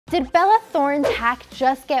Did Bella Thorne's hack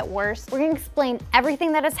just get worse? We're gonna explain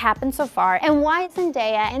everything that has happened so far and why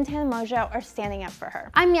Zendaya and Tana are standing up for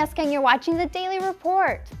her. I'm Yessica and you're watching the Daily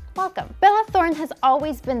Report. Welcome. Bella Thorne has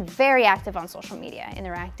always been very active on social media,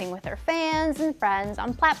 interacting with her fans and friends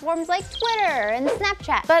on platforms like Twitter and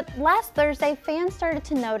Snapchat. But last Thursday, fans started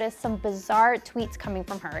to notice some bizarre tweets coming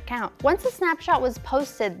from her account. Once a snapshot was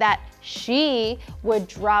posted that she would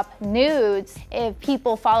drop nudes if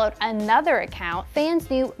people followed another account, fans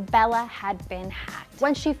knew Bella had been hacked.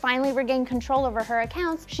 When she finally regained control over her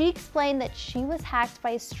accounts, she explained that she was hacked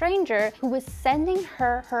by a stranger who was sending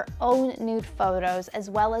her her own nude photos as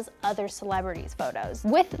well as other celebrities' photos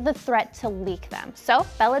with the threat to leak them. So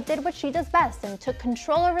Bella did what she does best and took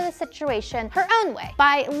control over the situation her own way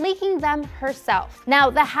by leaking them herself. Now,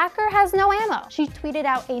 the hacker has no ammo. She tweeted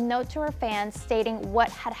out a note to her fans stating what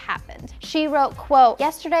had happened. She wrote, quote,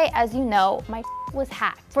 "Yesterday, as you know, my was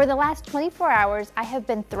hacked. For the last 24 hours, I have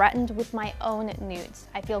been threatened with my own nudes.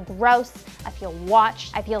 I feel gross, I feel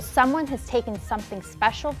watched, I feel someone has taken something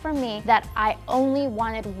special from me that I only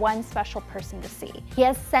wanted one special person to see. He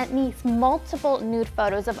has sent me multiple nude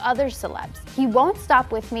photos of other celebs. He won't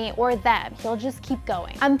stop with me or them, he'll just keep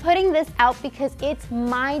going. I'm putting this out because it's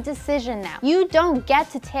my decision now. You don't get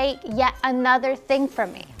to take yet another thing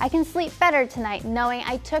from me. I can sleep better tonight knowing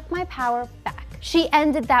I took my power back." She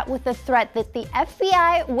ended that with the threat that the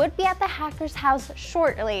FBI would be at the hacker's house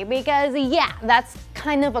shortly because, yeah, that's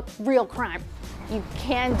kind of a real crime. You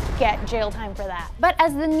can get jail time for that. But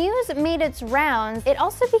as the news made its rounds, it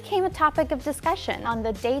also became a topic of discussion on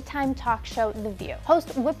the daytime talk show The View. Host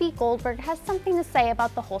Whoopi Goldberg has something to say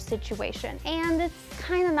about the whole situation, and it's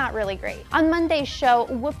kind of not really great. On Monday's show,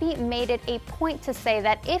 Whoopi made it a point to say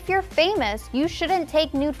that if you're famous, you shouldn't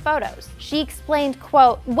take nude photos. She explained,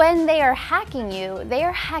 quote, "When they are hacking you, they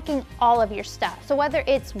are hacking all of your stuff. So whether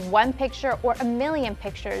it's one picture or a million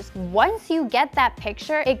pictures, once you get that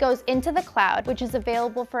picture, it goes into the cloud, which is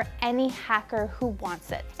available for any hacker who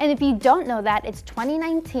wants it. And if you don't know that, it's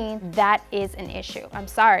 2019, that is an issue. I'm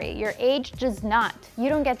sorry, your age does not. You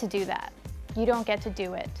don't get to do that. You don't get to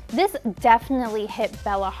do it." This definitely hit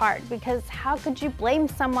Bella hard because how could you blame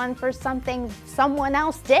someone for something someone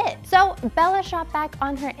else did? So Bella shot back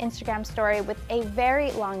on her Instagram story with a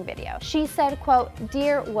very long video. She said, quote,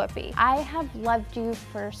 "Dear Whoopi, I have loved you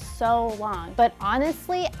for so long, but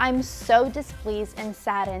honestly, I'm so displeased and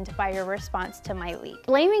saddened by your response to my leak.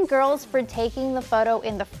 Blaming girls for taking the photo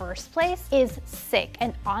in the first place is sick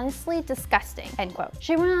and honestly disgusting," end quote.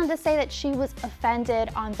 She went on to say that she was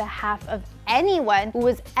offended on behalf of anyone who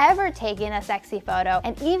was ever taking a sexy photo,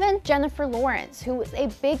 and even Jennifer Lawrence, who was a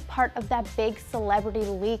big part of that big celebrity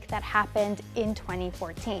leak that happened in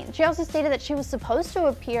 2014. She also stated that she was supposed to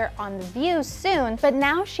appear on The View soon, but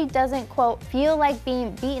now she doesn't, quote, "feel like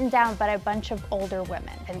being beaten down by a bunch of older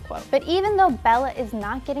women," end quote. But even though Bella is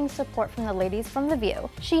not getting support from the ladies from The View,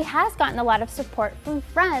 she has gotten a lot of support from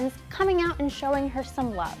friends coming out and showing her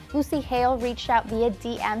some love. Lucy Hale reached out via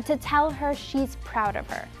DM to tell her she's proud of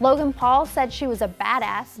her. Logan Paul said she was a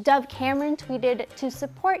badass. Dove Cameron tweeted to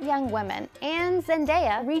support young women, and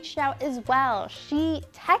Zendaya reached out as well. She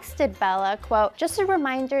texted Bella, quote, "Just a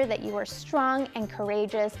reminder that you are strong and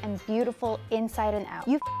courageous and beautiful inside and out.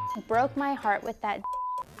 You broke my heart with that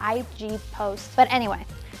IG post." But anyway,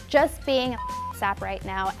 just being a sap right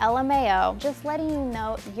now, LMAO, just letting you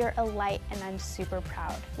know you're a light and I'm super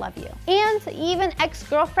proud. Love you. And even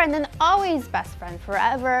ex-girlfriend and always best friend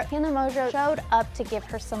forever, Tana showed up to give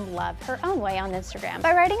her some love her own way on Instagram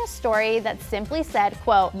by writing a story that simply said,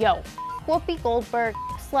 quote, "Yo, Whoopi Goldberg,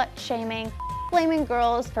 slut shaming, blaming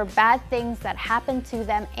girls for bad things that happen to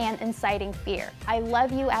them and inciting fear. I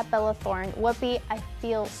love you at Bella Thorne. Whoopi, I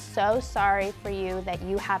feel so sorry for you that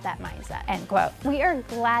you have that mindset," end quote. We are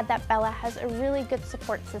glad that Bella has a really good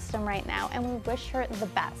support system right now, and we wish her the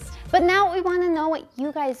best. But now we want to know what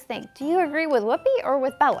you guys think. Do you agree with Whoopi or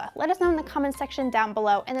with Bella? Let us know in the comment section down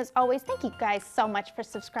below. And as always, thank you guys so much for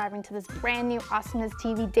subscribing to this brand new Awesomeness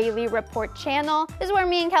TV Daily Report channel. This is where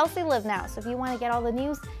me and Kelsey live now, so if you want to get all the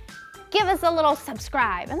news, give us a little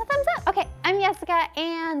subscribe and a thumbs up. Okay, I'm Yessica,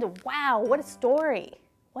 and wow, what a story.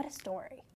 What a story.